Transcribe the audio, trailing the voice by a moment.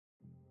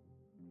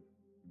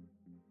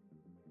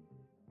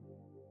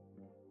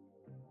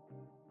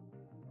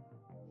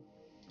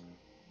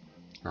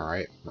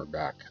Alright, we're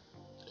back.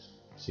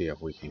 See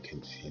if we can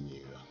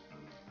continue.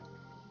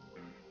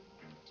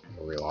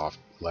 Where we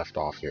left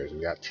off here is we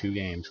got 2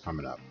 games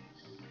coming up.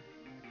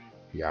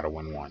 We gotta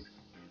win one.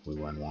 We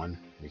win one,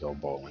 we go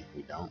bowling.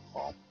 We don't,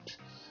 well,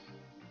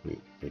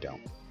 we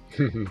don't.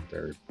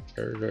 Very,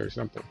 very, very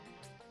simple.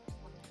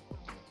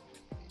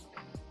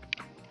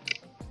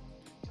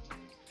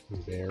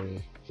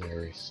 Very,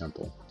 very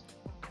simple.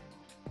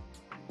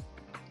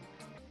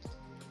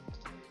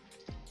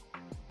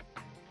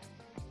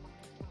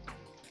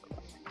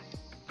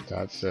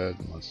 That said,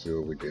 let's see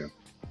what we do.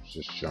 Let's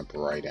just jump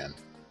right in.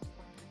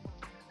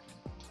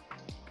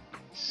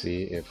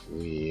 See if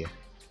we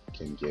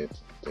can get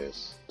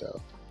this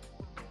dub.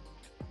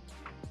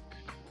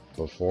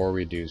 Before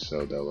we do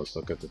so though, let's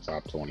look at the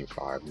top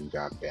 25. We've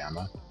got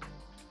Bama.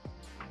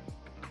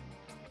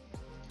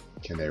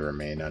 Can they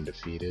remain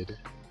undefeated?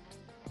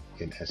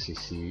 In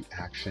SEC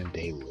action,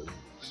 they lose.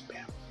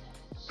 Bama.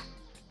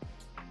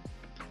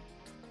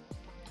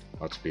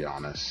 Let's be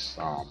honest.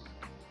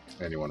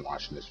 Anyone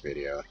watching this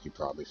video, you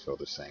probably feel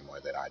the same way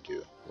that I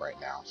do right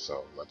now.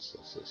 So let's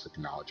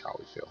acknowledge how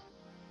we feel.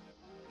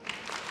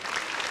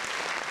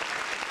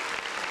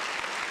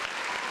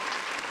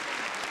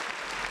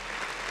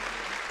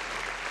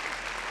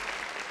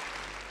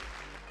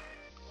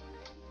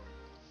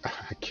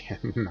 I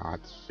cannot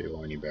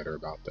feel any better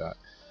about that.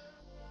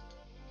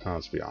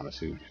 Let's be honest,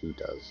 who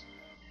does?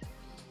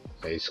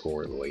 They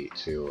scored late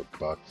too,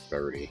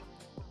 $130.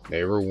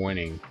 They were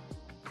winning.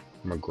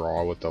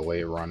 McGraw with the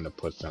late run to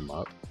put them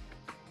up.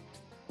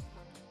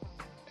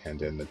 And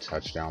then the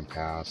touchdown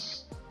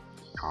pass.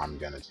 I'm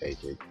gonna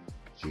take it.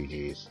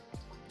 GG's.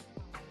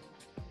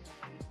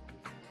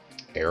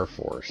 Air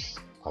Force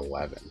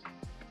 11.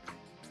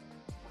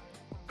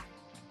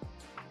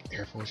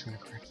 Air Force gonna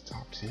crack the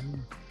top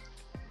 10.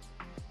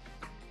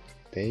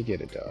 They get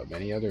a dub.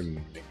 Any other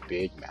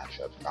big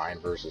matchups? 9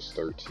 versus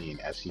 13.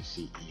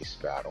 SEC East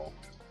battle.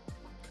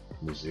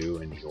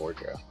 Mizzou and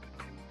Georgia.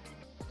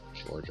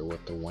 Georgia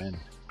with the win.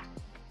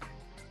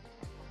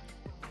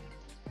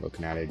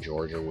 Looking at it,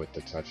 Georgia with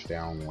the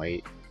touchdown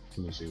late.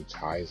 Mizzou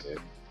ties it.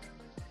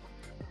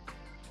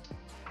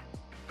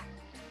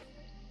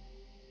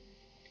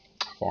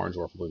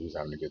 Farnsworth, I believe he's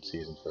having a good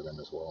season for them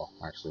as well.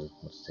 Actually,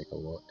 let's take a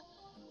look.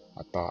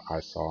 I thought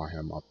I saw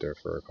him up there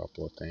for a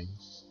couple of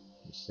things.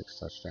 6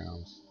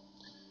 touchdowns.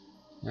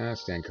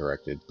 Stand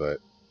corrected, but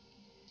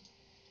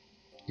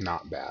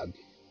not bad.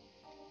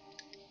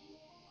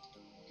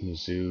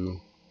 Mizzou,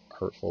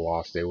 hurtful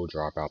loss. They will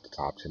drop out the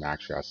top 10.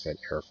 Actually, I said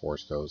Air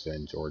Force goes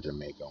in. Georgia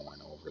may go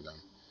in over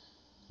them.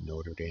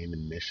 Notre Dame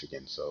and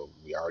Michigan. So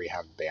we already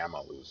have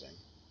Bama losing.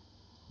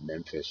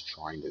 Memphis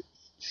trying to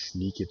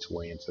sneak its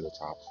way into the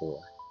top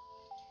 4.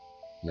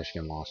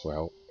 Michigan lost will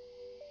help.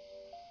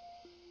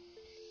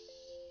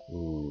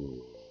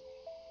 Ooh.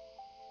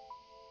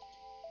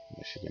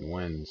 Michigan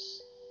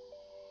wins.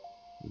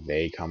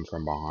 They come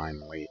from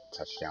behind late.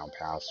 Touchdown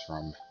pass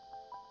from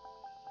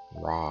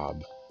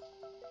Rob.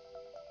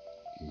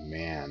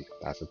 Man,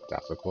 that's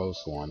a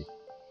close one.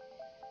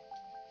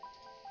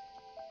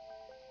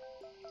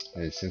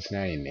 And it's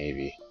Cincinnati and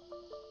Navy.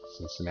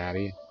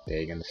 Cincinnati,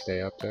 they gonna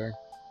stay up there?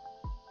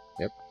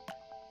 Yep.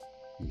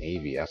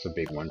 Navy, that's a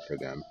big one for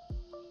them.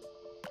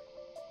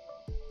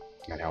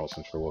 And hell,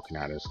 since we're looking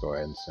at it, let's go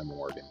ahead and sim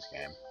Oregon's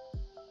game.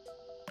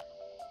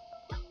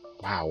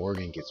 Wow,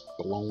 Oregon gets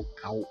blown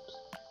out.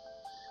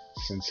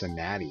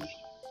 Cincinnati.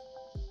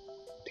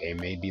 They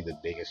may be the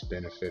biggest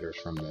benefiters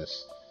from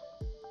this.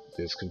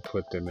 This could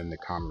put them in the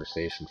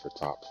conversation for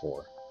top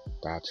 4.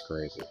 That's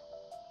crazy.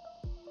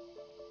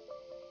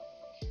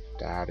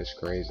 That is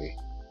crazy.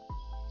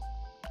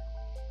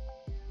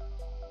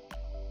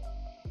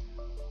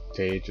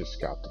 They just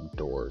got the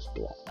doors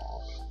blown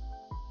off.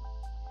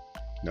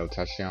 No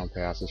touchdown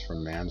passes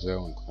from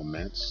Manzo and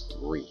Clements.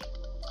 3.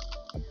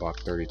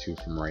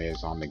 $132 from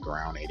Reyes on the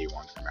ground.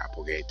 81 from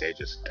Applegate. They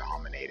just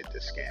dominated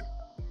this game.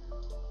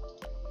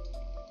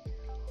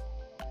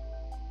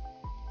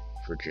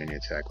 Virginia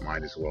Tech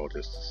might as well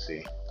just to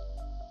see.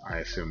 I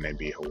assume they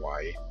beat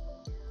Hawaii.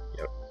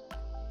 Yep.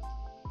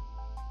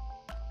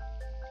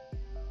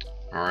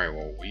 Alright,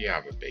 well, we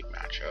have a big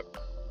matchup.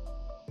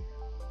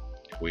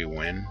 If we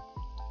win,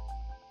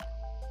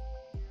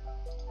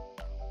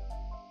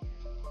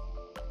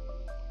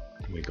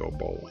 we go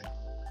bowling.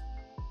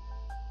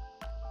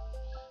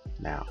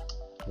 Now,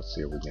 let's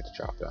see if we can get the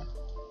job done.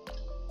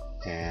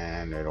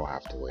 And it'll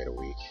have to wait a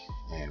week.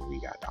 And we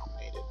got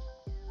dominated.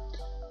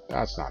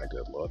 That's not a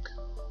good look.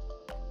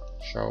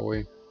 Shall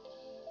we?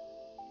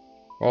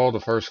 Well, the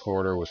first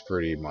quarter was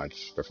pretty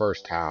much, the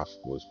first half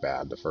was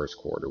bad. The first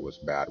quarter was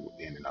bad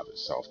in and of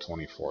itself.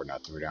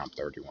 24-0. We're down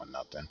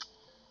 31-0.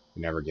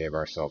 We never gave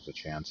ourselves a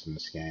chance in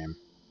this game.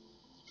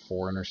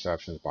 4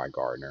 interceptions by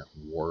Gardner.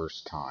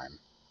 Worst time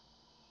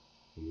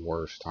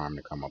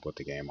to come up with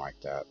a game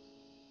like that.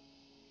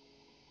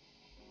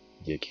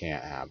 You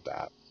can't have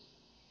that.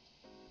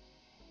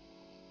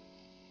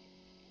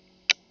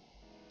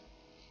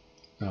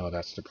 Oh,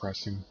 that's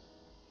depressing.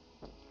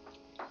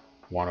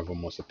 One of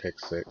them was a pick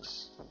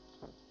 6.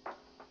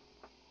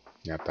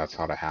 Yep, that's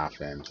how the half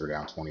ends. We're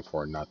down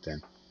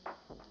 24-0.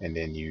 And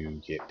then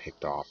you get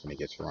picked off and it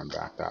gets run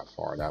back that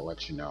far. That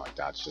lets you know like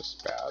that's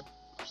just bad.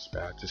 Just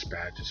bad, just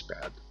bad, just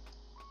bad.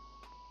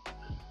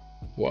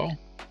 Well,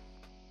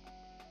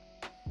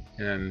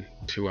 and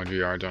 200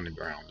 yards on the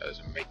ground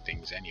doesn't make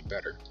things any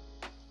better.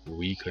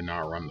 We could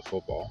not run the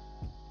football.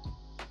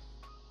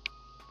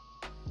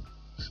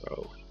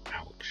 So,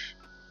 ouch.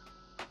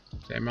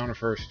 Same amount of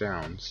first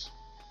downs.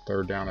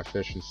 Third down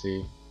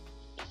efficiency,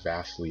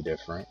 vastly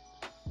different.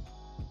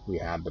 We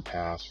had the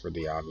pass for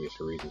the obvious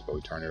reasons, but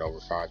we turned it over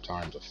 5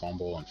 times, a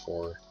fumble and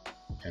 4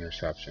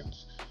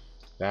 interceptions.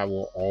 That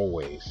will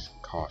always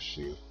cost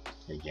you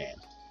a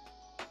game.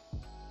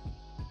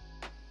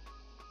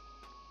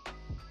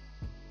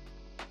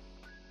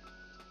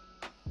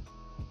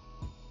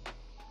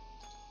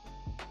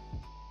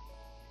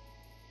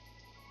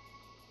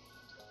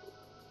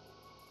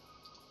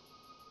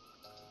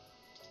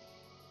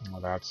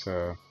 Well, that's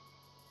a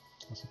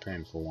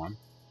painful one.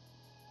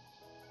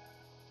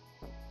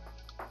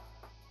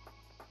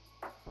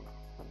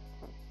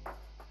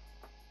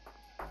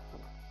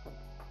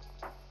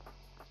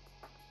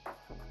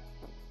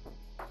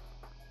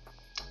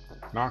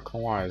 Not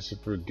gonna lie, it's a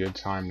pretty good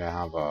time to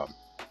have a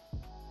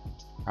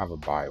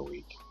bye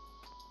week.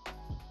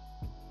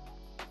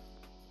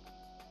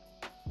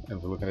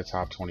 If we look at the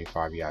top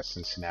 25, you got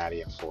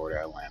Cincinnati and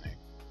Florida Atlantic.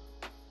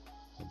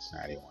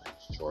 Cincinnati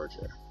wins.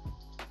 Georgia,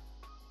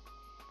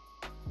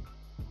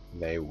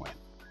 they win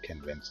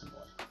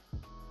convincingly.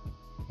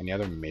 Any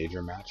other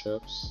major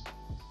matchups?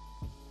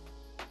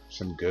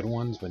 Some good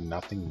ones, but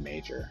nothing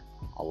major.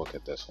 I'll look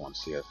at this one,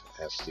 see if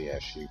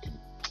SDSU can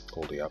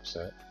pull the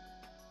upset.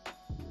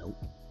 Nope.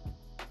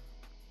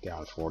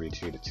 Down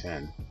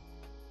 42-10.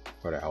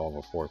 Put a hell of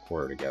a fourth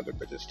quarter together,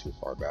 but just too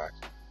far back.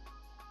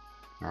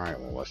 Alright,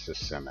 well, let's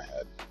just sim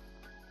ahead.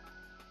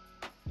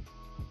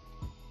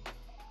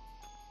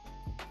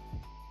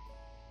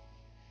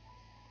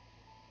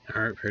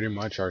 Alright, pretty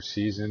much our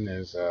season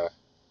is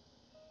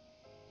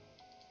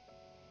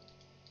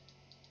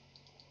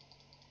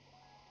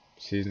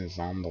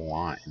on the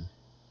line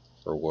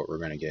for what we're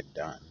going to get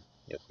done,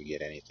 if we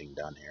get anything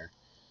done here.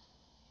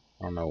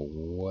 I don't know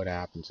what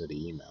happened to the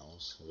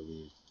emails.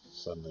 We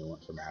suddenly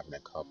went from having a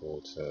couple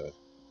to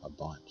a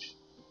bunch.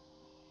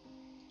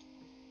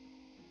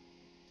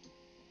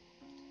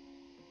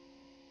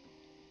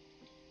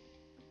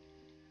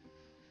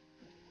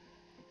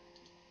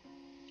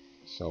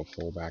 So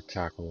fullback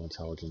tackle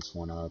intelligence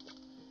went up.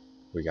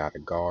 We got a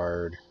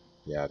guard.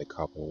 Yeah, a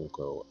couple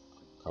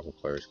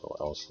players go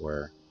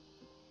elsewhere.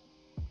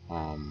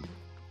 Let's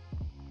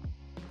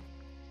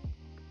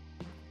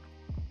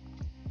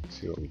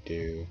see what we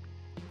do.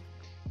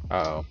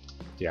 Uh-oh.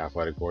 The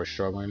athletic board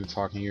struggling to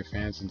talking to your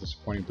fans and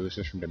disappointing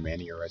boosters from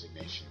demanding your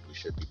resignation. We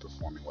should be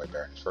performing way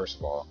better. First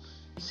of all,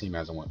 the team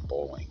hasn't went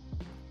bowling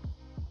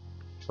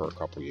for a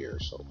couple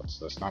years, so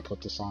let's not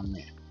put this on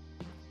me.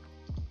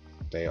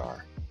 They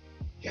are.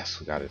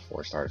 Yes, we got a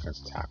 4-star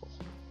defensive tackle.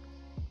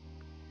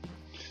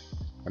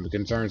 And it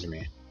concerns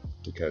me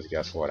because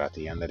guess what? At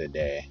the end of the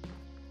day,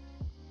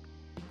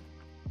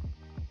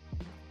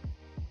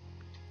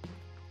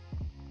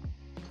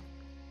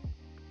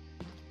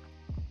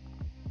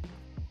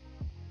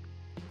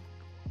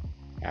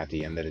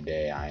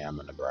 I am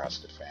a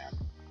Nebraska fan.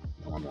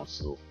 No one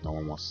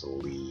wants to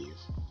leave.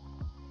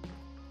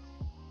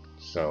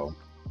 So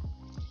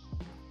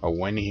a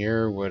win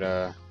here would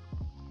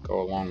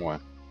go a long way.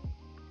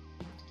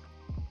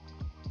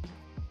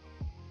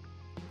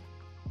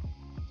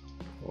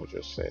 We'll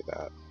just say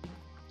that.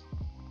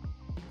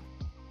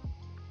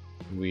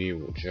 We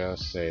will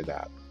just say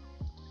that.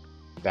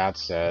 That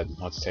said,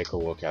 let's take a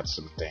look at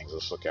some things.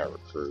 Let's look at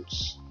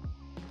recruits.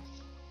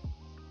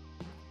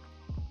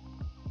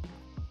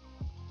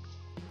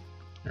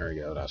 There we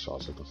go, that's what I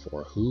was looking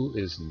for. Who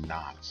is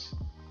not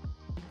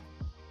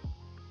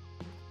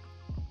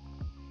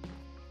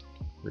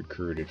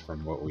recruited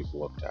from what we've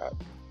looked at?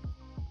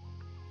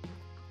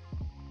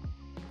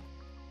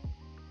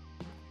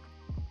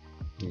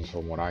 And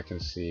from what I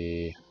can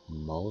see,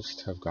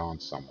 most have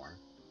gone somewhere.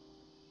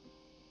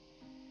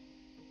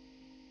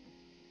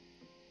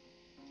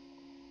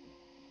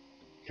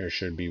 There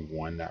should be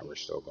one that we're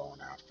still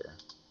going after.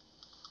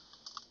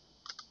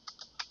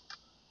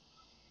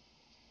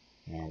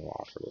 And we'll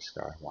offer this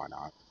guy, why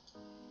not?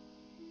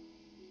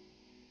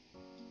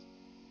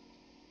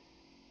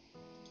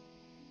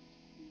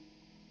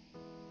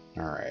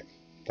 Alright,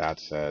 that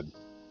said,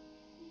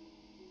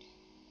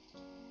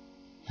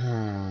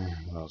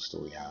 what else do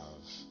we have?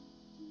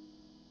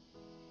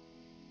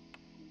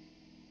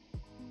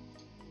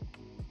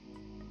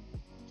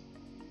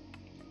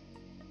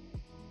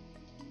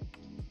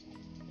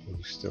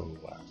 Who's still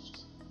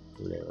left?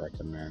 Who they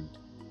recommend?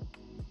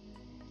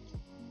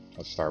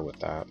 Let's start with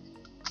that.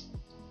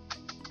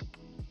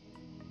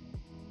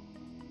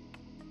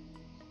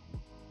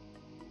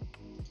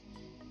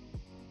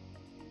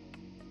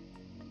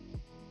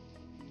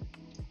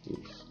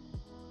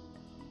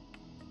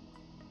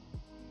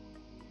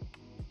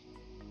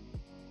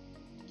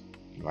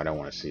 I don't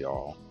want to see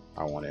all.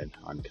 I wanted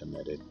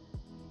uncommitted.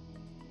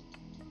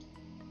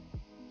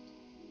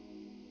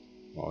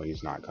 Oh,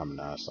 he's not coming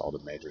to us, all the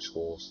major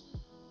schools.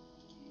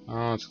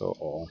 Let's go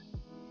all.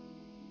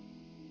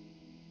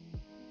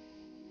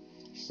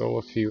 Still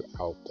a few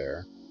out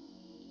there.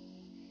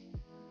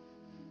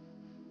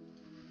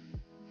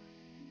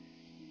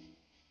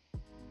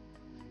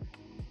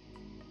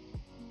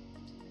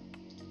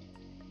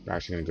 We're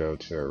actually gonna go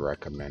to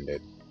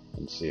recommended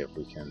and see if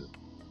we can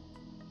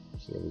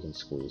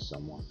squeeze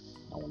someone.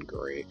 No one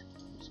great.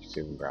 Let's see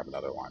if we can grab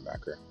another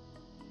linebacker.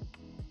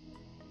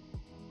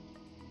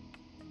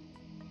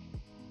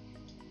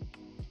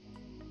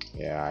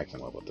 Yeah, I can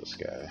live with this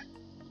guy.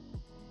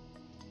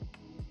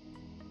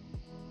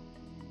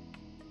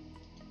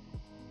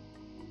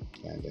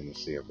 And then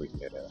see if we can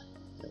get a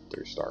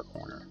 3-star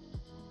corner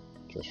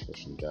just for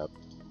some depth.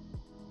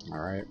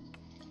 Alright,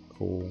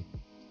 cool.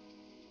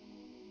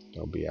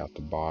 They'll be at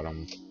the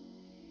bottom.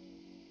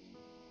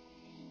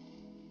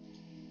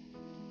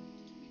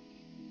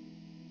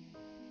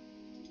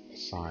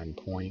 Assign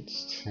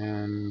points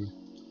 10.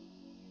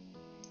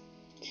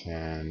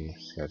 10.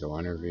 Schedule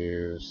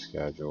interviews.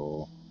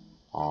 Schedule.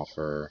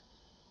 Offer.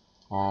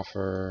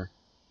 20.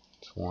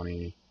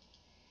 20.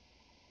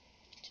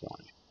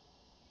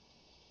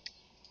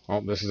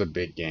 Well, this is a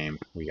big game.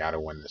 We gotta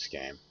win this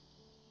game.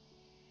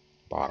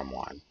 Bottom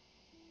line.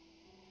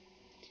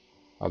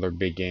 Other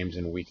big games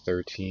in week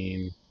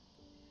 13.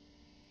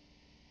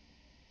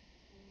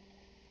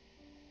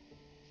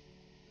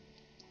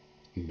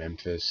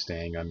 Memphis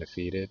staying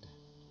undefeated.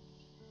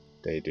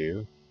 They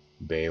do.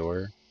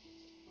 Baylor.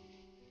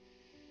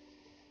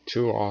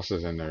 2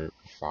 losses in their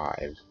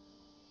 5.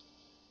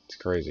 It's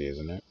crazy,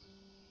 isn't it?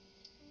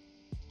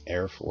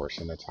 Air Force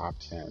in the top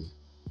 10.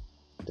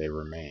 They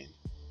remain.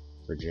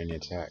 Virginia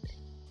Tech.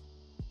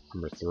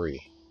 Number 3.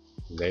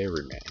 They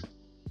remain.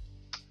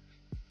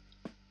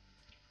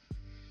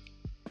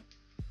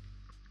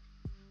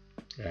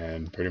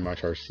 And pretty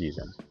much our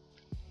season.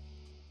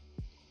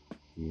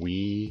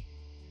 We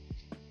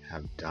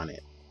have done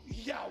it.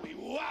 Yowie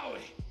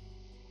wowie!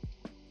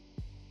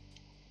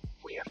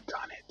 We have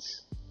done it.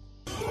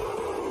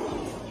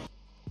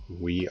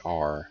 We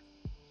are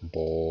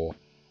bowl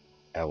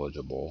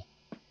eligible.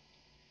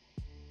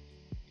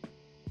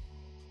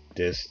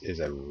 This is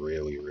a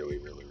really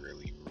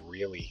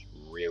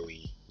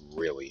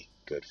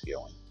good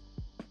feeling.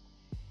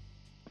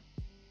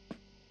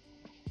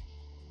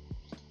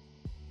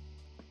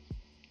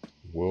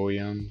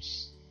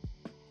 Williams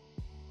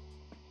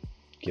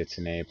gets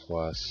an A+,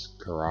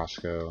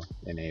 Carrasco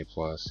an A+.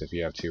 If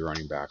you have 2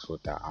 running backs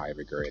with that high of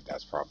a grade,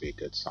 that's probably a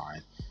good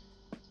sign.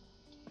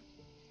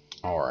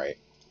 Alright.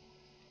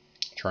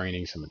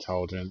 Training some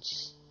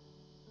intelligence.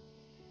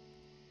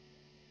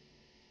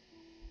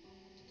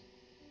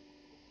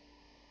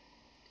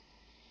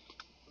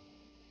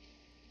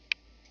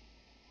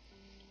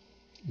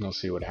 We'll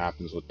see what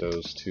happens with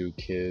those 2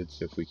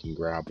 kids, if we can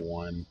grab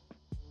one.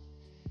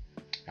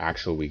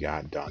 Actually, we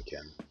got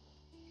Duncan.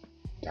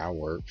 That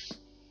works.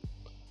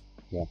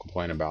 Won't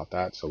complain about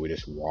that, so we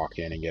just walk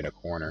in and get a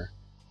corner.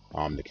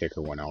 The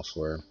kicker went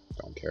elsewhere.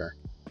 Don't care.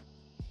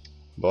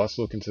 But let's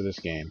look into this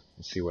game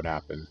and see what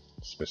happened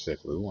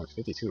specifically. We won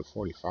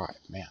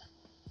 52-45, man.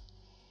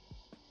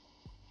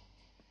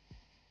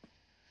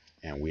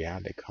 And we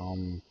had to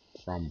come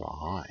from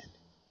behind.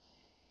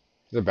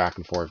 It's a back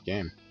and forth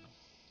game.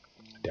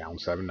 Down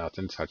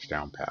 7-0,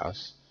 touchdown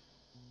pass.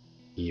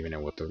 Even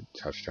it with the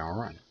touchdown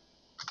run.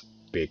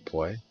 Big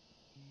play.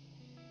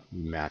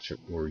 Match it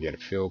where we get a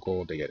field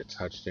goal, they get a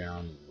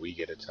touchdown, we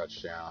get a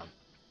touchdown,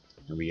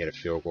 and we get a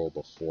field goal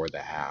before the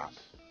half.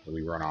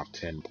 We run off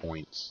 10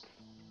 points.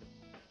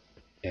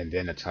 And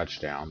then a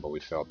touchdown, but we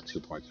failed the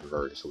 2-point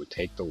conversion. So we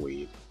take the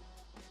lead.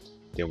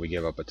 Then we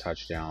give up a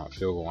touchdown, a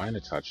field goal, and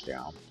a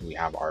touchdown. We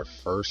have our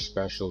first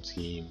special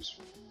teams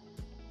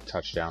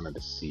touchdown of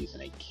the season,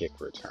 a kick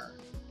return.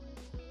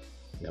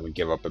 And then we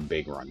give up a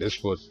big run. This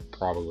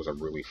probably was a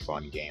really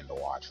fun game to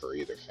watch for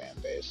either fan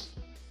base.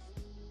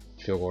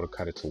 Field goal to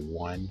cut it to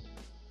 1.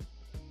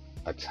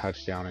 A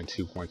touchdown and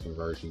 2-point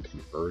conversion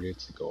converted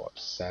to go up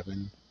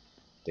 7.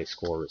 They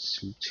scored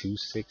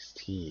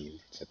 2:16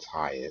 to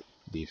tie it.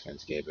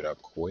 Defense gave it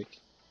up quick.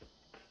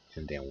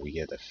 And then we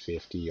get a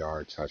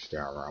 50-yard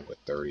touchdown run with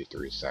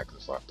 33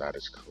 seconds left. That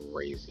is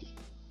crazy.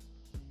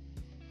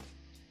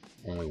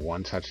 Only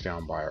 1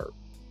 touchdown by our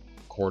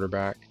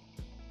quarterback.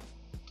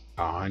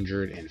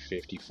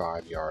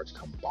 155 yards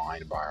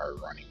combined by our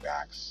running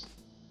backs.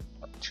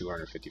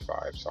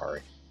 255,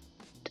 sorry.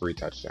 3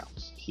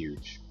 touchdowns.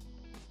 Huge.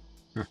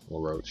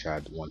 Well, Roach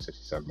had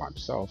 167 by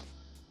himself.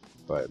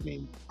 But, I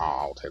mean,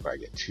 I'll take if I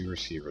get 2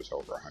 receivers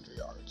over 100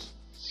 yards.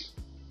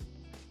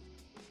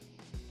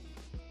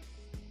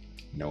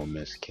 No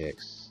missed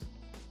kicks.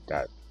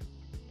 That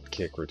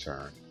kick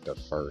return, the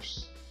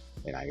first.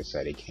 And like I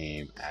said, it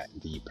came at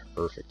the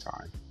perfect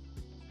time.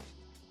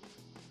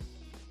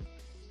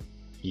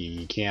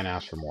 You can't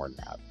ask for more than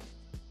that.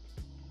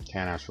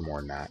 Can't ask for more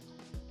than that.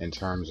 In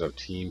terms of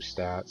team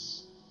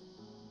stats,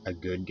 a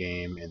good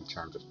game in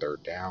terms of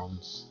third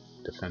downs.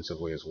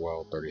 Defensively as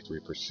well,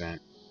 33%.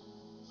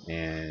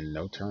 And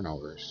no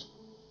turnovers.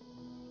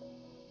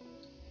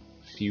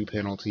 Few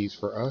penalties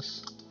for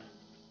us.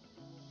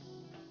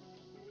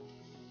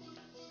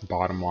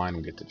 Bottom line,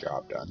 we get the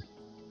job done.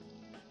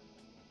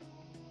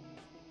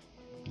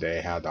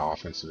 They had the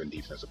offensive and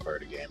defensive player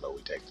of the game, but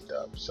we take the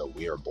dub. So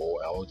we are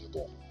bowl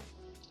eligible.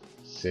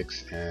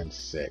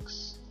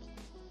 6-6.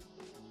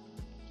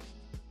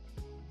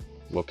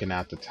 Looking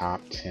at the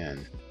top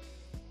 10.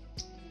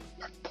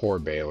 Poor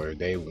Baylor,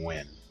 they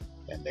win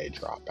and they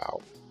drop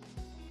out.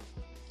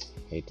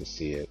 Hate to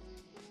see it.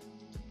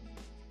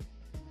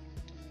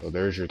 So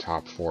there's your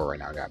top 4 right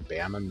now. I got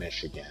Bama,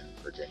 Michigan,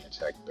 Virginia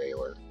Tech,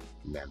 Baylor,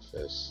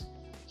 Memphis,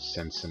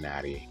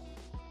 Cincinnati,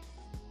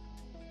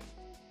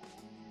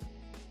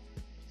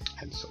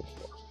 and so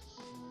forth.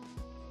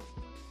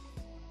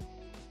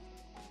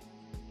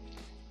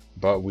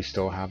 But we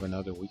still have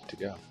another week to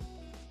go.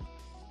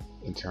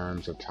 In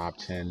terms of top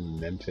 10,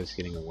 Memphis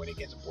getting a win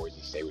against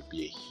Boise State would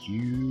be a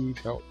huge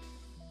help.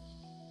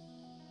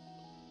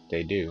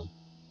 They do.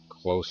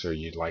 Closer,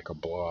 you'd like a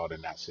blowout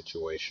in that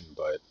situation,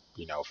 but,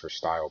 you know, for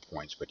style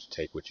points, but you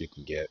take what you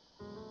can get.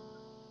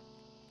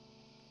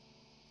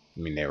 I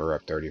mean, they were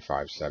up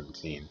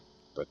 35-17,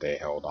 but they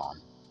held on.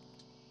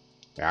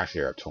 They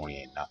actually are up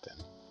 28-0.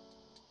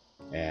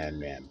 And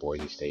man,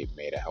 Boise State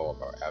made a hell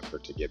of an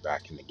effort to get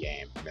back in the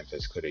game.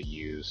 Memphis could have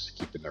used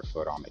keeping their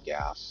foot on the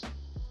gas.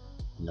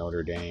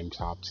 Notre Dame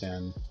top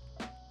 10,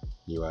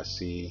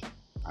 USC.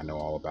 I know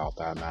all about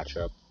that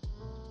matchup.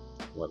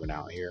 Living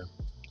out here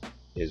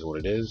is what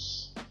it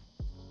is.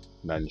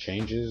 Nothing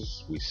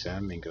changes. We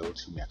sim and go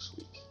to next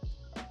week.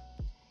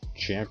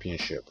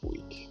 Championship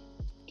week,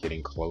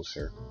 getting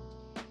closer,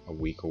 a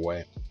week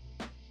away.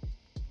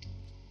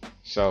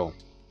 So,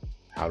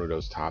 how do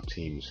those top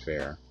teams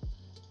fare?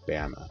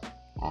 Bama,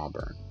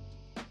 Auburn.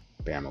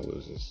 Bama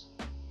loses.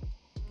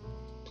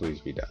 Please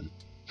be done.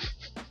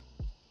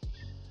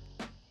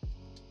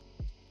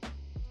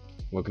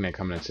 Looking at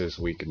coming into this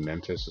week,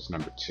 Memphis is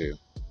number 2.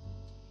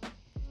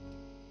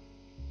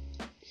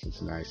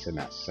 Cincinnati sitting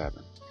at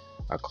 7.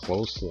 A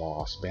close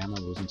loss. Bama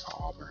losing to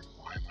Auburn.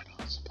 Why am I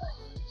not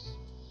surprised?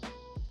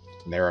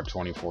 And they're up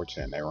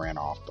 24-10. They ran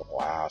off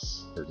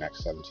their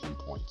next 17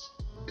 points.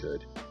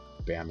 Good.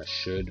 Bama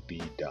should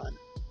be done.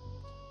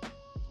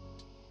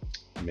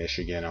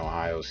 Michigan,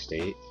 Ohio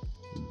State,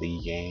 the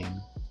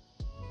game.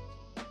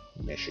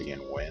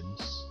 Michigan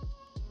wins.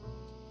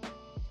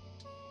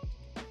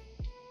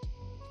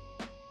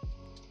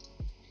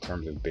 In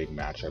terms of big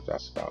matchup,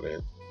 that's about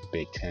it.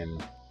 Big Ten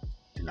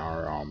in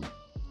our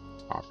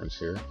conference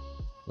here.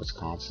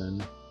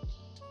 Wisconsin,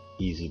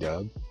 easy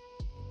dub.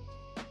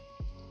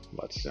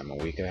 Let's sim a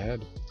week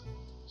ahead.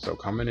 So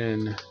coming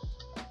in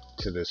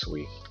to this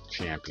week,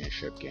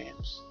 championship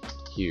games,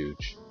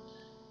 huge.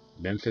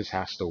 Memphis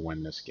has to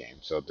win this game,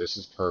 so this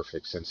is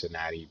perfect.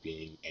 Cincinnati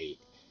being 8,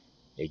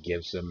 it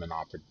gives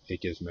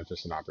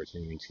Memphis an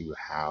opportunity to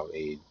have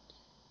a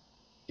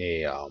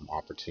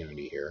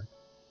opportunity here.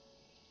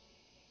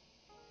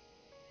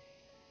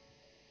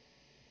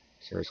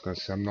 So it's going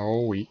to sim the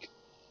whole week,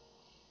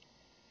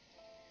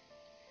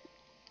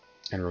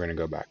 and we're going to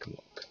go back and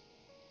look.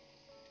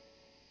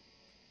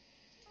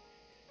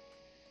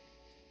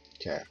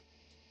 Okay.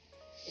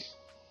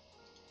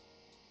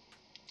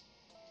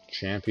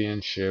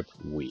 Championship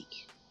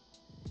week.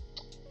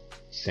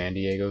 San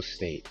Diego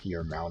State,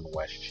 your Mountain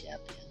West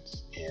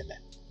champions, in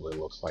what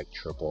looks like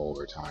triple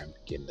overtime,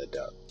 getting the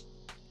dub.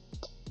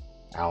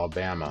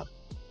 Alabama,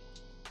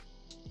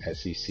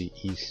 SEC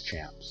East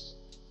champs.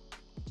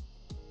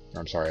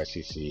 I'm sorry,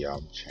 SEC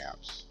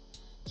champs.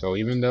 So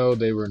even though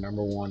they were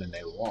number 1 and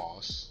they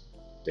lost,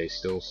 they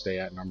still stay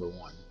at number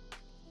 1.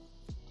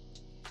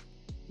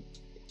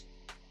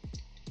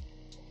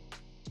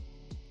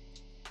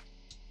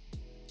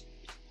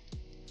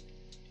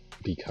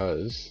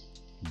 Because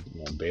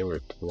Baylor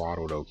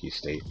throttled Okie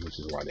State, which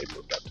is why they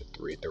moved up to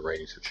 3. The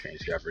ratings have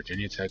changed. You have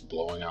Virginia Tech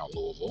blowing out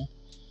Louisville.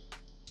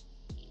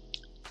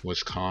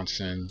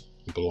 Wisconsin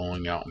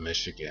blowing out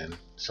Michigan.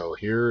 So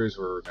here is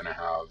where we're going to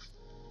have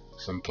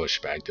some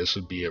pushback. This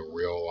would be a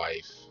real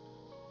life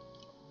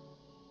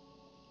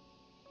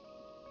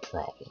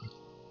problem.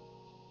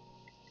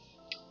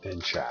 In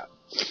chat,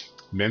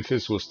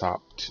 Memphis was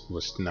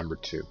number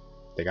 2.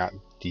 They got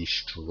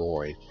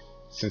destroyed.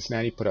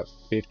 Cincinnati put up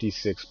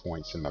 56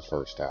 points in the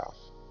first half.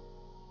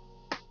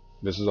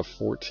 This was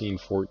a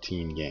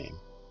 14-14 game,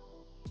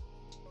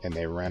 and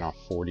they ran off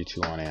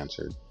 42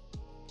 unanswered.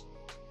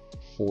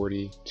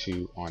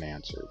 42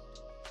 unanswered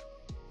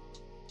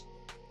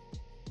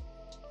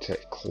to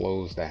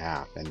close the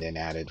half, and then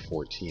added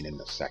 14 in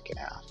the second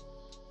half.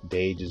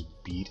 They just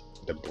beat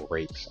the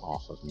brakes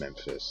off of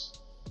Memphis,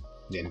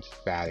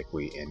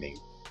 emphatically ending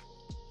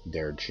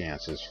their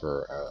chances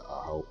for a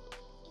hope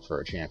for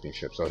a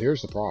championship. So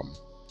here's the problem.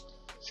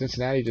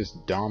 Cincinnati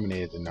just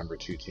dominated the number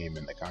 2 team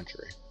in the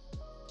country.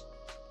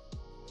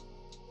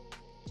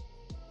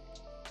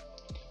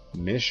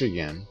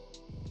 Michigan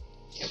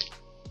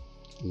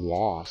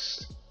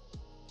lost,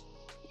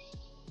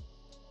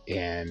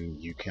 and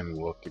you can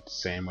look at the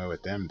same way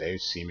with them. They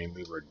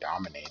seemingly were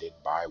dominated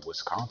by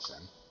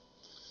Wisconsin.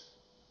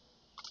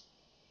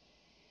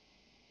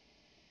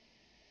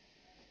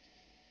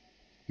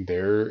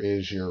 There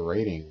is your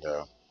rating,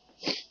 though.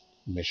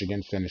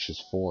 Michigan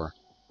finishes 4.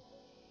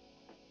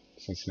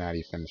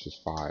 Cincinnati finishes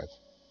 5.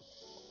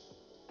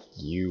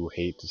 You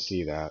hate to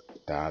see that.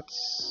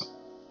 That's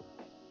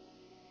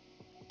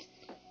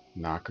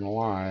not gonna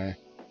lie.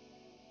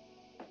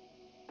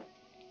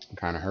 It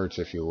kind of hurts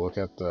if you look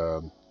at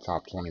the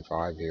top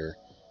 25 here.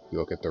 You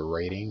look at the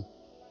rating.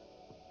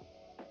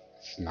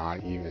 It's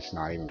not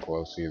even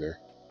close either.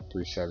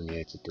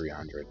 378 to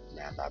 300.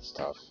 Man, that's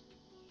tough.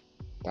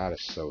 That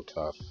is so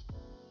tough.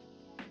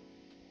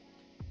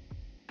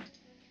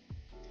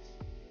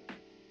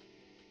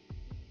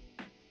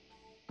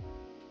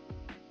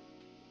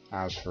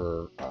 As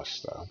for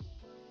us, though,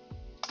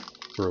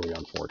 really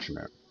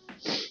unfortunate.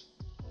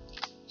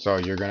 So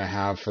you're going to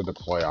have for the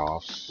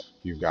playoffs,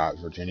 you've got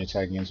Virginia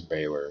Tech against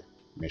Baylor,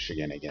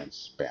 Michigan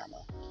against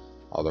Bama.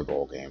 Other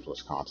bowl games,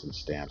 Wisconsin,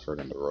 Stanford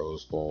in the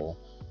Rose Bowl.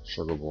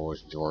 Sugar Bowl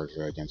is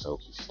Georgia against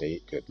Okie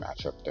State. Good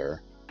matchup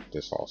there.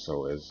 This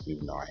also is,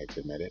 even though I hate to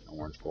admit it, an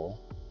Orange Bowl.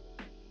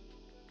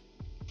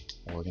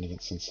 Oregon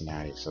against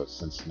Cincinnati, so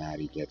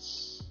Cincinnati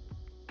gets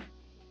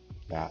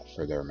that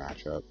for their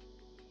matchup.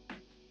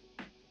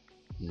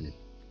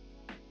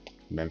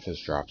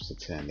 Memphis drops to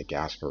 10. The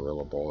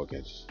Gasparilla Bowl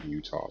against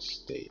Utah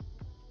State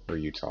or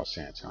Utah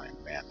San Antonio.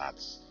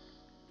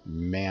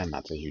 Man,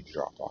 that's a huge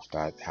drop off.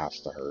 That has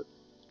to hurt.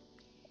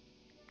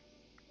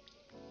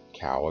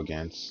 Cal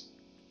against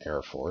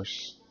Air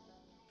Force.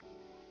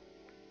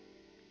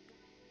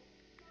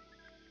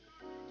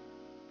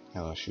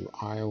 LSU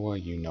Iowa.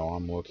 You know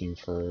I'm looking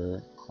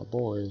for our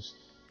boys.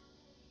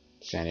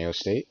 San Diego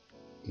State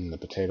in the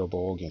Potato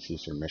Bowl against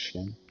Eastern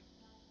Michigan.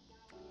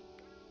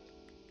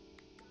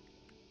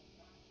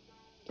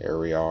 There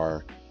we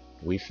are.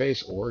 We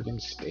face Oregon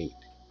State,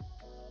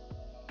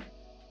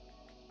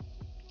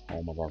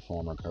 home of our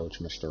former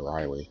coach, Mr.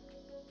 Riley.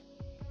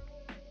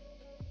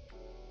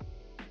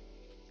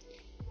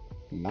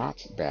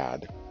 Not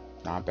bad.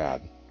 Not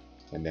bad.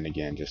 And then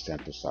again, just to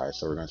emphasize,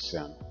 so we're going to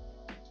sim.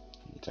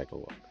 Let me take a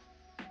look.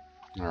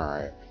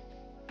 Alright.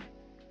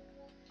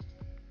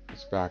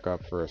 Let's back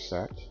up for a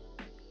sec.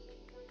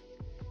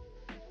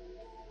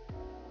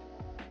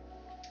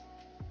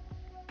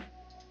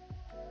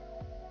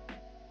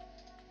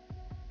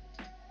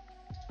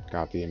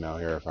 Got the email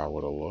here if I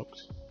would have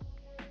looked.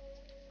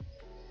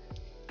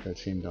 That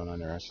team, don't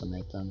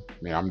underestimate them. I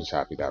mean, I'm just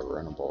happy that we're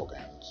in a bowl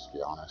game, to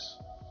be honest.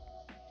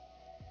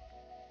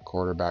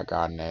 Quarterback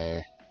got an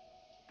A.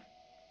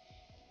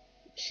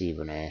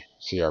 Receiver an A.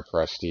 See our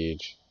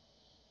prestige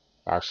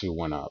actually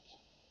went up.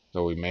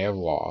 Though we may have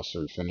lost,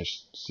 or we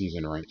finished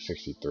season ranked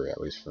 63, at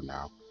least for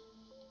now.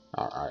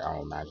 I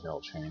don't imagine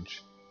it'll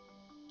change.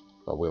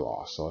 But we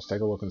lost. So let's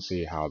take a look and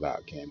see how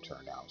that game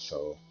turned out.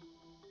 So,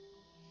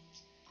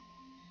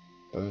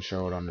 doesn't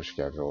show it on the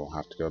schedule.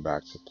 Have to go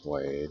back to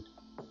played.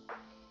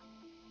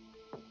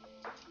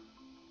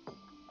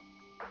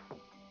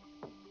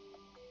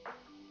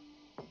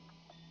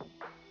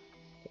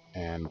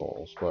 And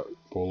bowls. But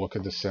we'll look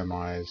at the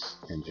semis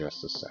in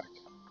just a sec.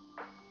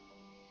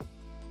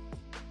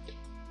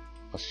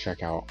 Let's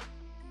check out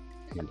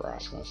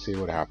Nebraska. Let's see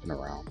what happened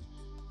around.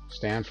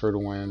 Stanford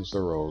wins the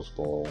Rose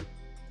Bowl.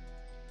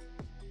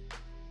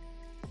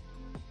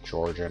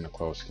 Georgia in a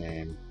close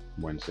game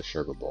wins the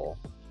Sugar Bowl.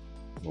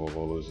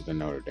 Louisville loses to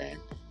Notre Dame.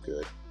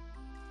 Good.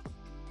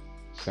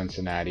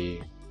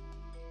 Cincinnati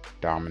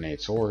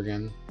dominates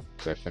Oregon.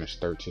 So they finished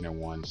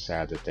 13-1.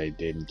 Sad that they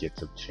didn't get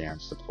the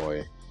chance to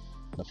play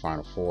the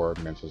Final Four.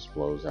 Memphis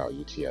blows out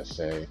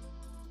UTSA.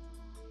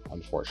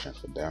 Unfortunate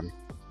for them.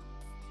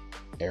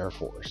 Air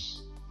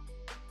Force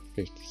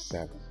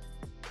 57.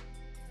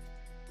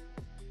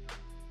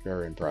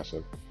 Very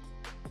impressive.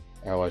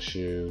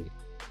 LSU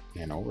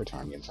in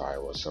overtime against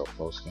Iowa. So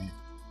close game.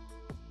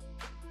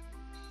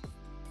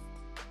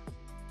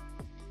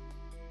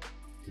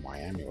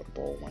 Miami with a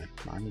bowl win.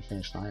 Miami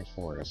finished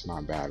 9-4. That's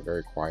not bad.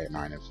 Very quiet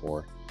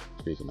 9-4.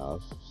 Speaking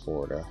of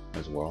Florida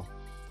as well.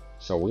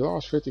 So we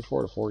lost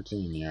 54-14.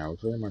 Yeah, we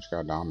pretty much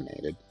got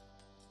dominated.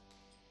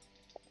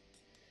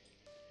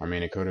 I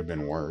mean, it could have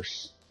been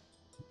worse.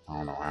 I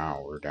don't know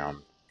how. We're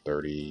down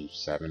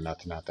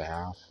 37-0 at the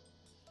half.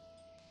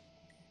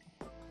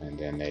 And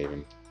then they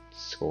even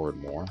scored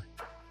more.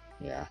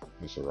 Yeah,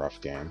 it was a rough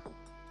game.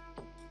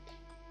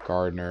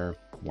 Gardner,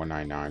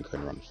 199,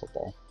 couldn't run the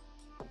football.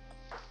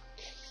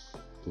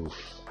 Oof.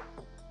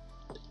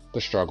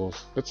 The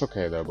struggles. It's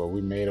okay though, but we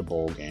made a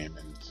bowl game,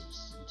 and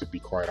to be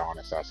quite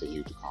honest, that's a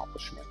huge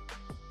accomplishment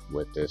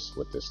with this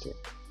team.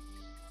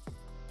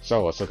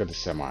 So let's look at the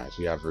semis.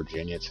 We have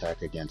Virginia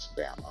Tech against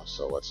Bama.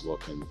 So let's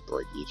look and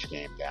break each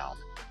game down.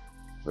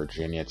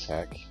 Virginia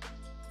Tech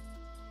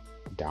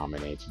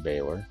dominates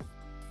Baylor.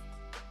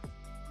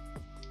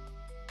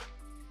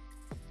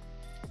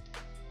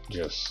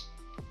 Just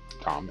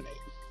dominate.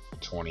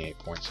 28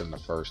 points in the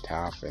first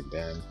half, and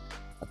then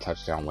a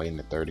touchdown late in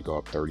the third to go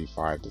up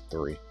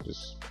 35-3.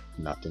 Just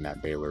nothing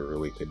that Baylor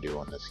really could do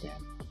on this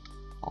game.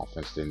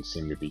 Offense didn't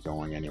seem to be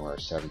going anywhere.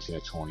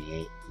 17-28,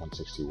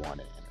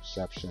 161 an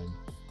interception.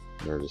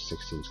 There to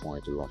 16-23,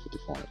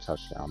 154 on a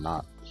touchdown.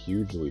 Not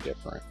hugely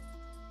different.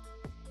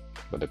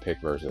 but the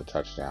pick versus a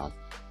touchdown.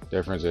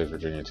 Difference is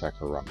Virginia Tech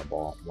will run the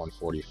ball.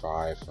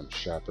 145 from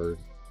Shepard.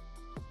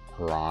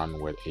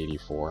 Huron with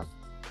 84.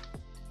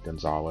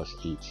 Gonzalez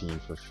 18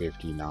 for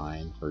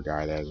 59 for a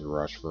guy that has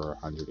rushed for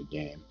 100 a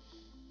game.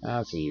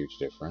 That's a huge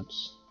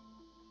difference.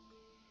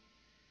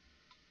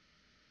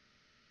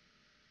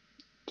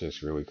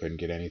 Just really couldn't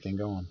get anything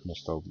going.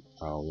 Missed a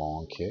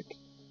long kick.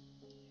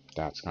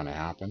 That's going to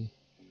happen.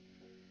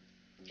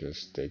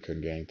 Just they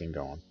couldn't get anything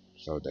going.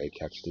 So they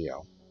catch the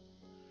L.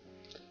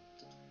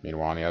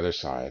 Meanwhile, on the other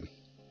side,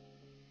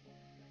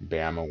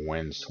 Bama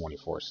wins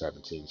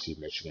 24-17. See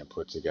Michigan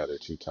put together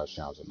 2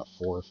 touchdowns in the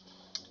fourth.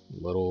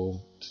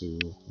 Little too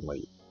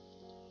late.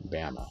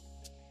 Bama.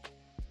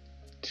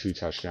 2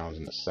 touchdowns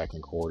in the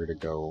second quarter to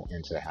go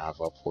into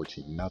half up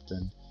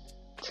 14-0.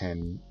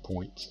 10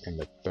 points in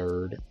the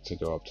third to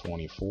go up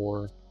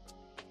 24.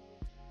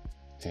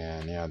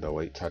 And yeah, the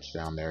late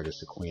touchdown there just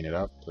to clean it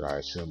up. But I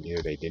assume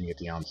either they didn't get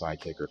the onside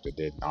kick, or if they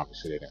did,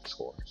 obviously they didn't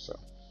score. So,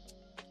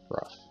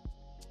 rough.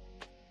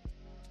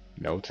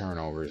 No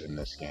turnovers in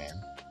this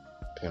game.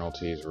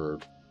 Penalties were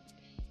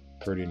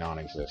pretty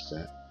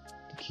non-existent.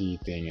 The key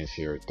thing is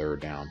here,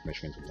 third down.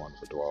 Michigan's 1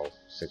 for 12,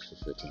 6 for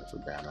 15 for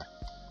Bama.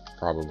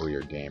 Probably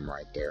your game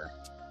right there.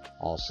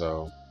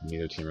 Also,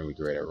 neither team really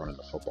great at running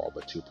the football,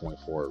 but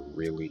 2.4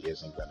 really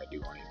isn't going to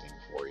do anything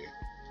for you.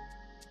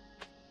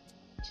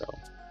 So,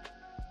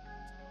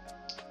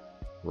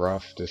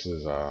 rough. This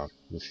is,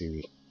 let's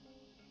see,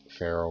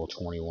 Farrell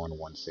 21,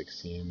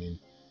 116. I mean,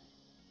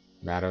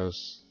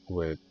 Mattos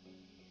with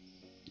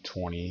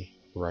 20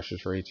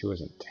 rushes for 82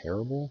 isn't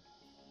terrible,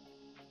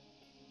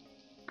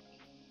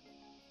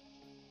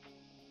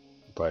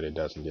 but it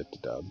doesn't get the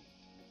dub.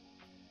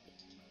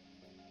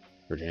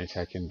 Virginia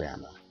Tech and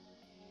Bama.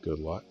 Good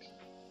luck.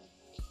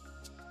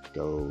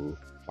 Go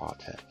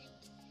Tech.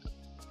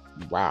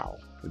 Wow.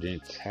 Virginia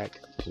Tech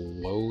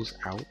blows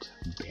out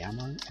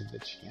Bama in the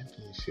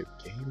championship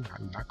game.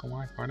 I'm not going to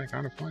lie, I find it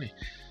kind of funny.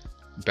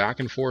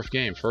 Back and forth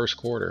game. First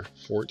quarter,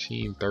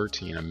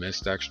 14-13. A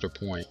missed extra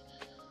point.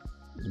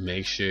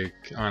 Makes you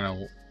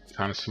kind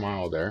of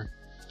smile there.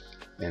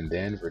 And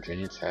then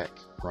Virginia Tech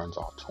runs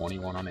off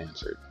 21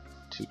 unanswered.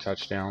 2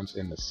 touchdowns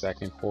in the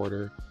second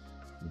quarter.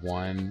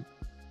 1,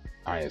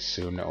 I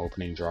assume, the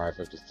opening drive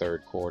of the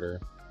third quarter.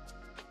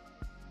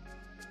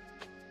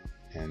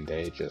 And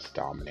they just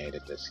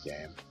dominated this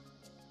game.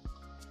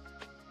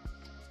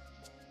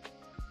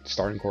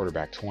 Starting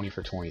quarterback 20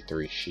 for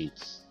 23,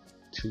 Sheets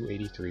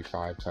 283,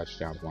 5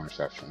 touchdowns, 1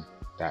 interception.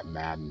 That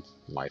Madden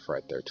life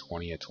right there,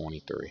 20 of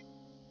 23.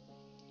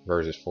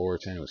 Versus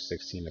Fullerton, it was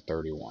 16 to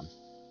 31.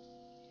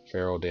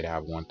 Farrell did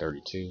have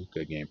 132,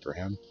 good game for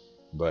him.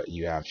 But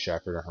you have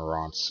Shepard and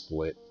Huron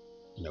split,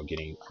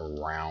 getting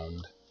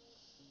around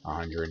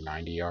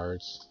 190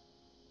 yards.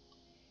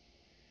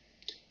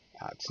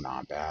 That's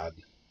not bad.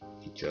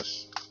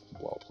 Just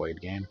well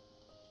played game.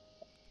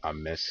 A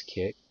missed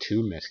kick,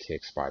 2 missed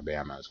kicks by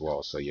Bama as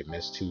well. So you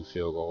missed 2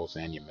 field goals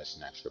and you missed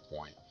an extra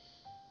point.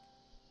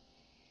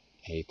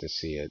 Hate to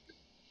see it,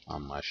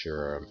 unless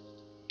you're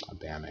a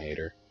Bama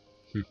hater.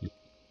 I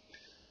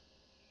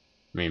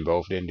mean,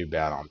 both didn't do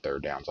bad on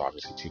third downs.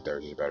 Obviously,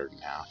 2/3 is better than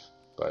half.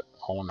 But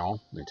all in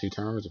all, the 2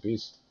 turnovers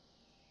apiece.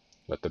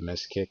 But the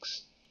missed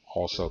kicks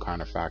also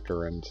kind of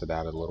factor into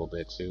that a little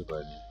bit too.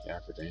 But yeah,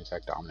 Virginia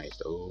Tech dominates.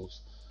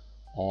 Those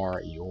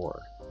are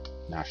your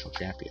national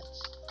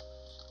champions.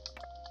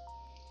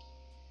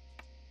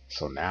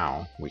 So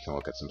now we can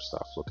look at some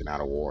stuff. Looking at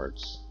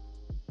awards.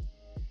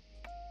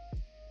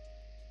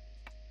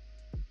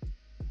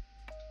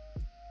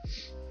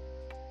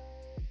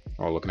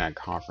 Or looking at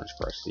conference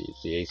prestige.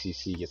 The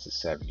ACC gets a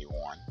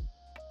 71.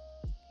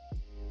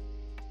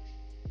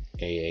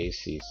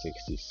 AAC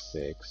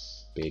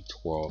 66. Big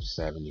 12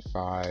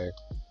 75.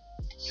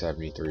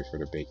 73 for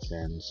the Big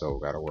 10. So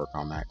got to work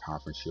on that.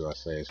 Conference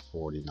USA is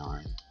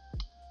 49.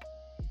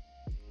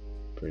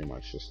 Pretty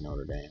much just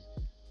Notre Dame.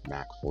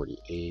 MAC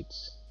 48.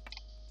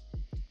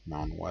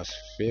 Mountain West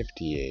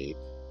 58.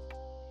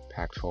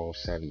 Pac-12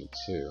 72.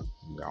 You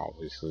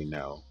obviously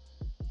know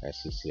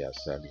SEC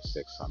has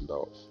 76. Sun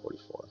Belt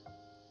 44.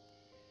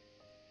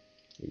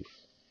 Oof.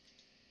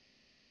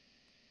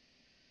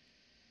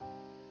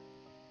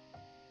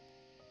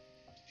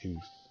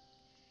 Oof.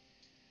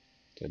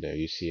 So there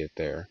you see it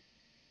there.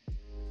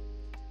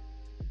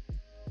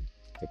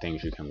 The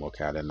things you can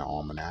look at in the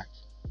almanac.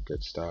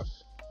 Good stuff.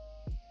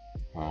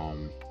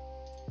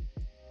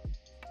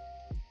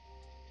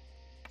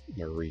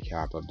 The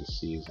recap of the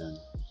season.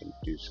 You can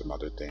do some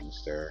other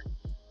things there.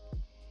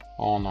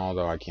 All in all,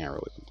 though, I can't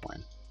really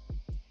complain.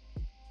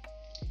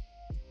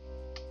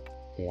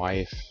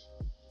 Life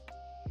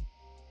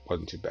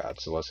wasn't too bad.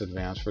 So let's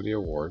advance for the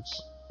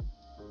awards.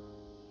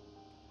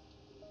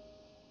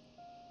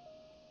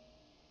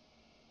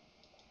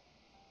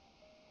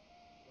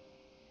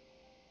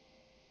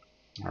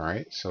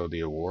 Alright, so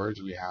the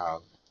awards we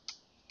have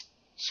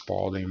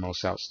Spalding,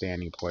 most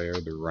outstanding player,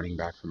 the running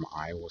back from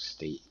Iowa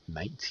State,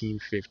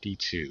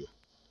 1952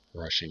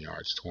 rushing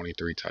yards,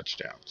 23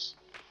 touchdowns.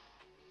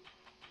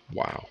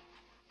 Wow.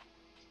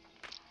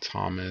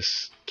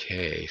 Thomas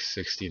K,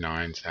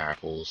 69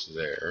 tackles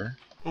there.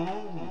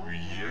 Oh,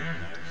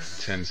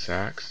 yes. 10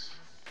 sacks.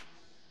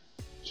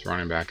 This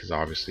running back is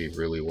obviously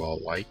really well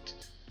liked.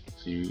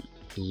 So you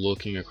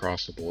looking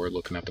across the board,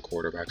 looking at the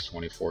quarterbacks,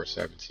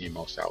 24-17,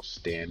 most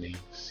outstanding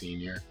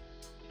senior,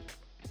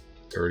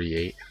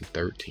 38 and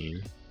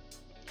 13.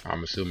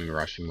 I'm assuming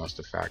rushing must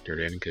have factored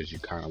in because you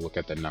kind of look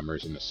at the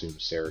numbers and assume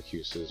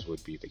Syracuse's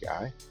would be the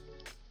guy.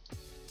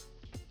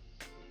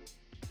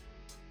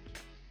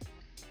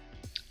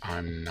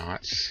 I'm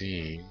not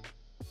seeing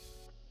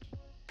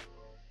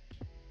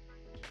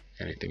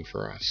anything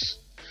for us.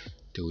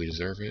 Do we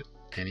deserve it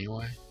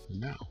anyway?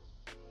 No.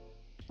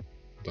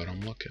 But I'm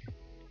looking.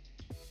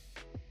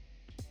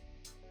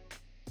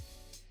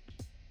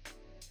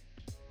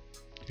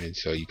 And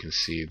so you can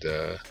see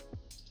the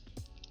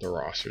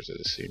rosters of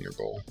the Senior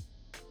Bowl.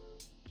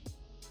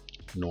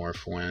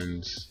 North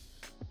wins.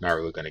 Not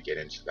really going to get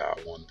into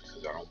that one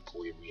because I don't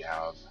believe we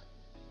have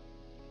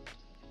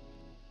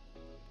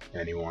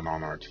anyone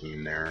on our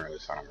team there. At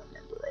least I don't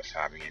remember us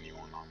having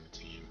anyone on the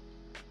team.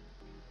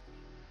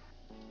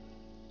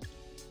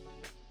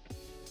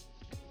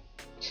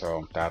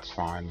 So that's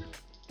fine.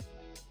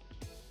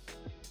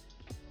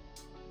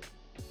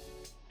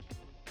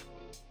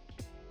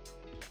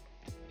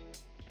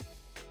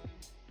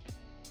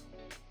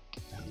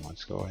 And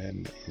let's go ahead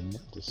and end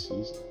the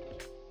season.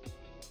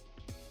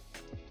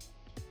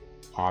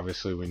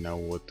 Obviously, we know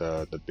what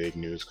the big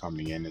news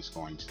coming in is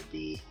going to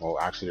be. Well,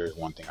 actually, there's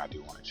one thing I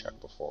do want to check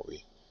before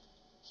we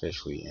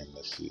officially end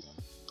the season.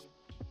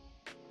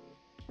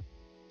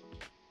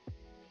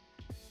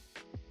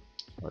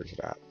 Where's it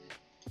at?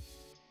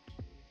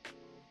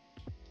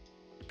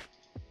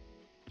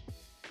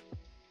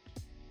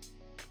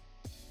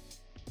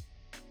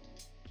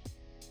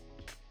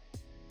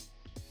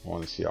 I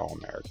want to see All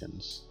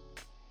Americans.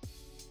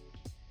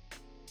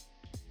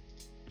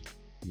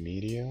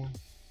 Media.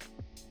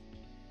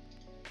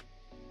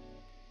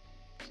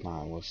 It's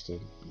not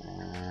listed.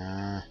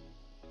 Nah.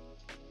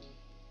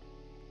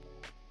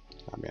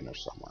 Gotta be in there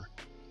somewhere.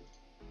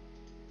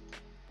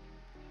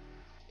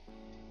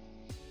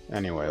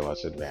 Anyway,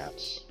 let's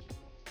advance.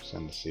 Let's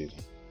end the season.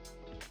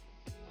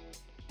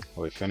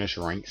 We finished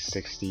ranked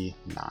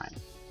 69.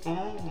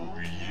 Oh,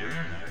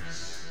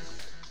 yes.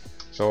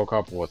 So a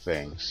couple of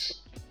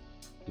things.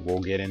 We'll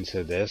get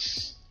into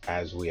this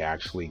as we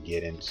actually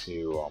get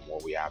into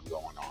what we have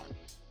going on.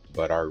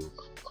 But our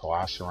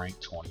class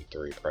rank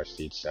 23,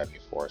 prestige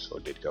 74, so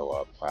it did go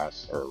up.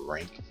 Class or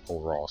rank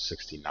overall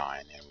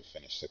 69, and we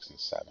finished 6 and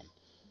 7.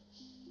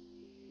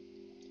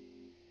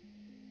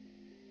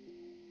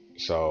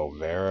 So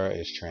Vera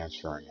is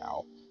transferring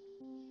out,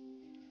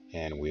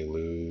 and we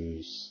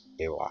lose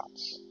a lot.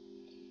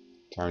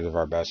 In terms of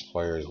our best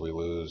players, we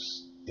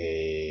lose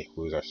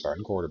our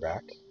starting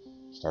quarterback,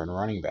 starting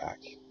running back,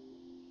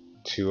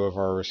 2 of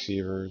our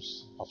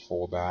receivers, a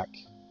fullback,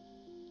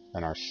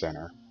 and our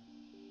center.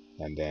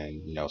 And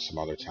then, some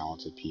other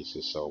talented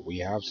pieces. So we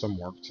have some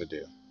work to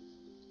do.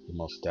 We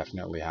most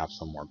definitely have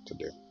some work to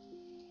do.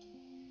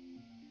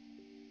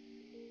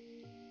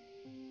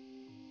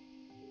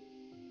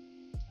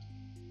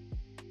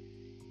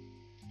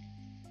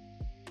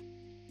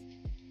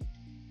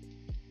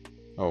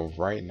 Oh,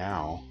 right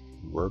now,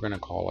 we're going to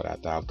call it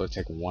at that. Let's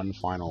take one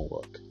final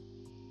look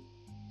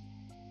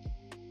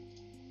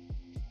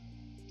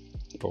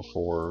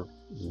before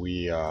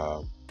we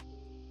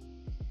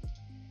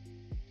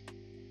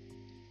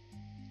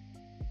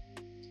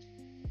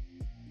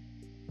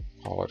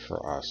call it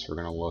for us. We're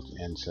going to look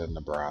into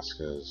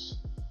Nebraska's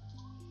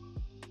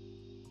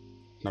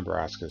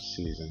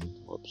season.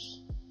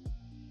 Whoops.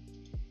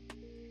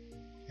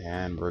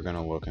 And we're going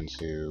to look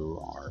into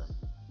our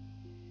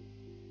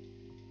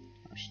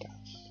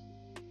stats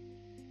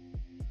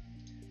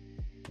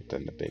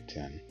within the Big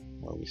Ten,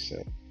 where we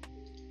sit.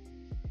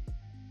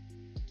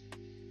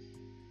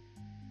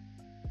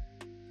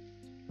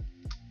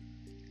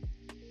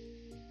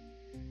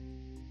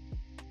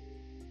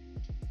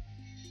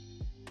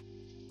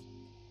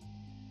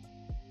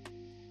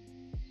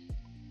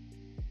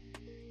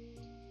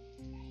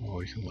 Well,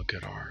 we can look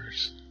at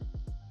ours.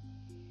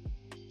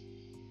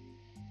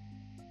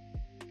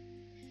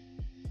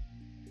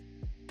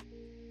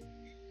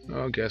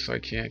 Oh, guess I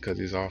can't because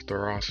he's off the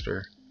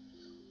roster.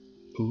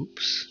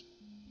 Oops.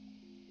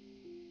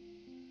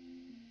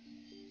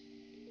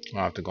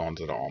 I'll have to go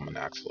into the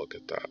almanac to look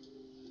at that.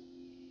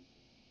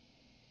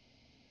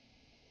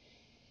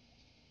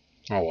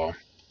 Oh well.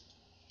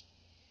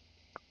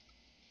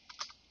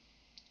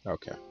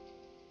 Okay.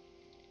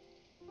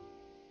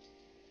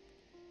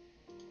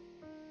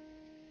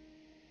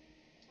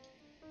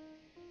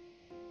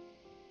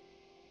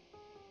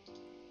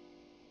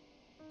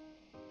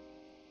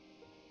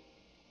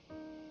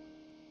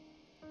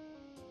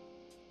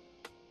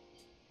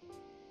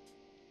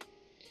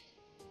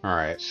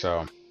 Alright,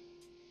 so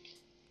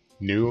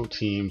new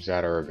teams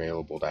that are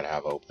available that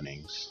have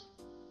openings.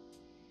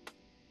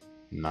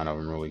 None of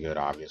them really good,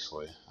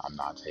 obviously. I'm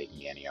not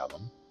taking any of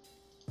them.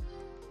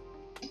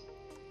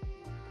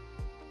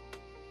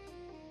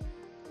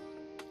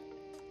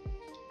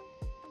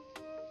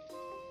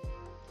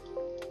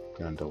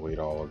 Gonna delete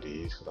all of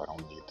these because I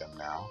don't need them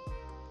now.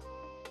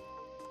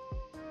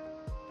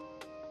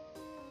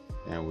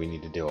 And we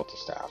need to deal with the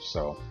staff.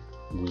 So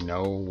we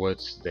know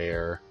what's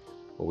there,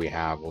 what we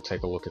have. We'll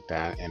take a look at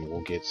that, and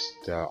we'll get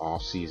the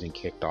off season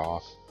kicked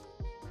off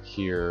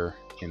here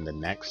in the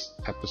next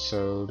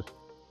episode.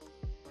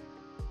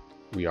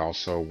 We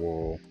also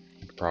will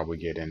probably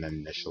get an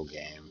initial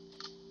game.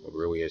 It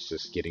really is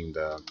just getting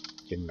the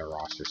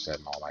roster set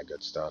and all that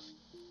good stuff.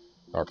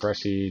 Our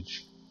prestige,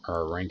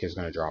 our rank is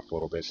going to drop a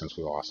little bit since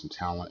we lost some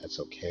talent. It's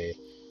okay.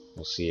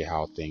 We'll see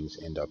how things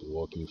end up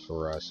looking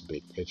for us,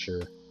 big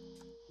picture.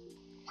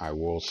 I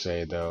will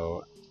say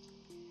though,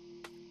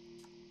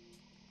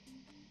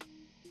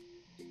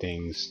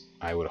 things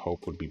I would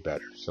hope would be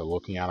better. So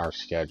looking at our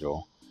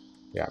schedule,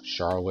 we have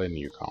Charlotte and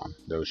Yukon.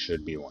 Those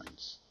should be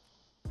wins.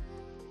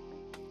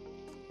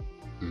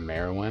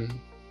 Maryland,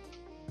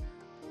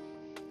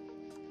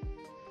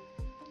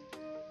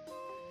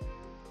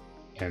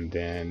 and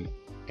then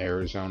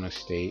Arizona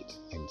State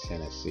and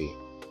Tennessee.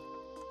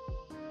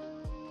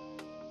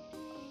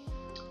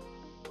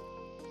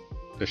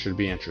 This should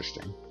be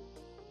interesting.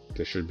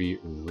 This should be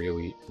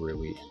really,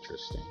 really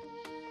interesting.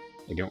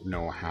 I don't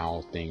know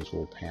how things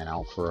will pan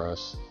out for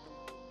us,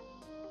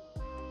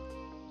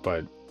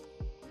 but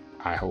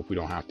I hope we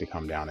don't have to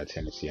come down to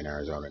Tennessee and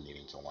Arizona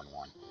needing to win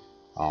one.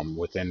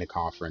 Within the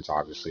conference,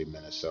 obviously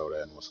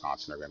Minnesota and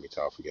Wisconsin are going to be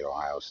tough. We get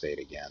Ohio State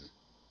again,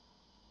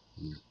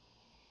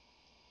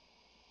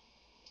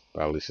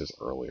 but at least it's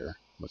earlier.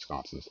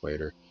 Wisconsin's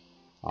later.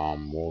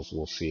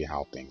 We'll see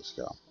how things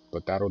go.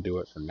 But that'll do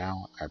it for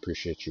now. I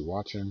appreciate you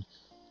watching.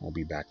 We'll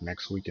be back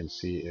next week and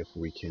see if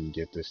we can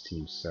get this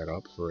team set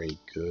up for a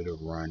good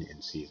run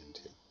in season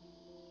 2.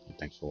 And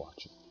thanks for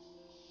watching.